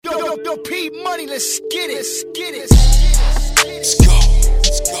Yo, P Money, let's get it. Let's get it. Let's go.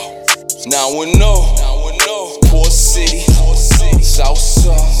 Let's go. Now we know. Port City.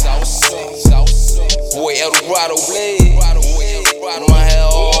 Southside. Boy, Eldorado blade. My hair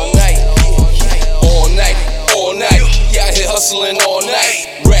all night. All night. Yeah, out here hustling all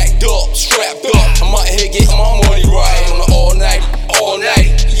night. Racked up, strapped up. I'm out here getting my money right. On the all night.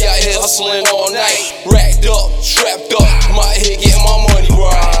 Yeah, out here hustling all night. Racked up, strapped up. I'm out here getting my money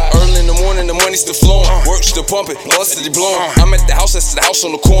right. Early in the morning, the money still flowing. Work still pumping, blood still blowing. I'm at the house, that's the house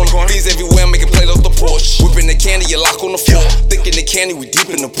on the corner. Bees everywhere, make a plate off the porch. Whipping the candy, you lock on the floor. Thinking the candy, we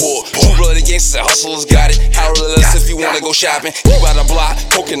deep in the port. True blood against the hustlers got it. Holler us if you wanna go shopping. You by the block,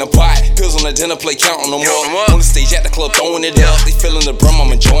 poking the pot. Pills on the dinner plate, counting them up. On the stage at the club, throwing it up. They feeling the brum,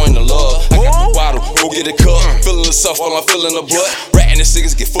 I'm enjoying the love. I got the bottle, go get a cup. Feeling the stuff while I'm feeling the butt. Ratting the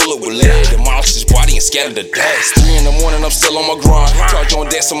cigarettes get full of with lead. Demolish his body and scatter the dust. 3 in the morning, I'm still on my grind. Charge on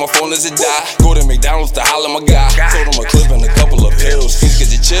desk on my phone as it die. Go to McDonald's to holler my guy. Told him a clip and a couple of pills. Things get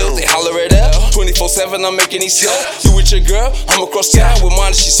the chills, they holler it up. 24/7, I'm making these sales. You with your girl, I'm across town with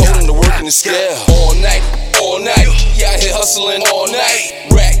mine and she's holding the work in the scale. All night. Yeah, out here hustling all night.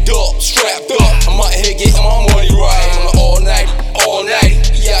 Racked up, strapped up. I'm out here getting my money right. On the all night.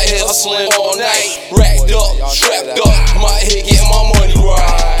 Yeah, out here hustling all night. Racked up, strapped up. I'm out here getting my money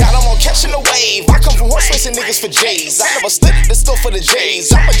right. Got 'em on catching the wave. I come from horse racing niggas for J's. I never studied the stuff for the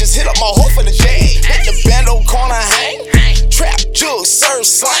J's. I'ma just hit up my hoe for the J's. Hit the bando corner hang. Trap, jug, serve,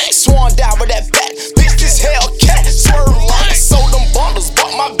 slang. Swan down with that bat. Bitch, this Hellcat. Swerve line. Sold them bundles.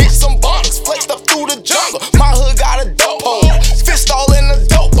 Bought my bitch some bundles. Flexed up through the jungle. My hood got a dope hole. Fist all in the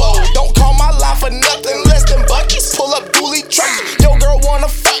dope bowl. Don't call my life for nothing less than buckets. Pull up dually truck. Yo, girl wanna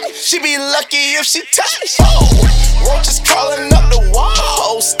fuck. She be lucky if she touch me. Oh, roaches crawling up the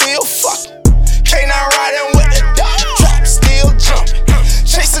wall. Still fucking. K9 riding with the dog. Trap still jumping.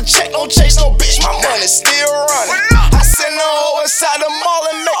 Chase a check, don't chase no bitch. My money still running. I send her hoe inside the mall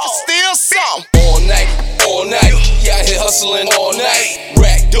and make her steal some. All night. Yeah, out here hustling all night.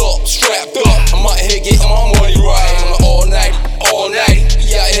 Racked up, strapped up. I'm out here getting my money right. On the all night.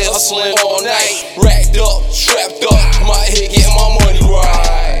 Yeah, out here hustling all night. Racked up, strapped up. I'm out here getting my money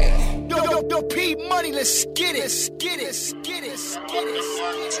right. Yo, P Money, let's get it. Let's get it.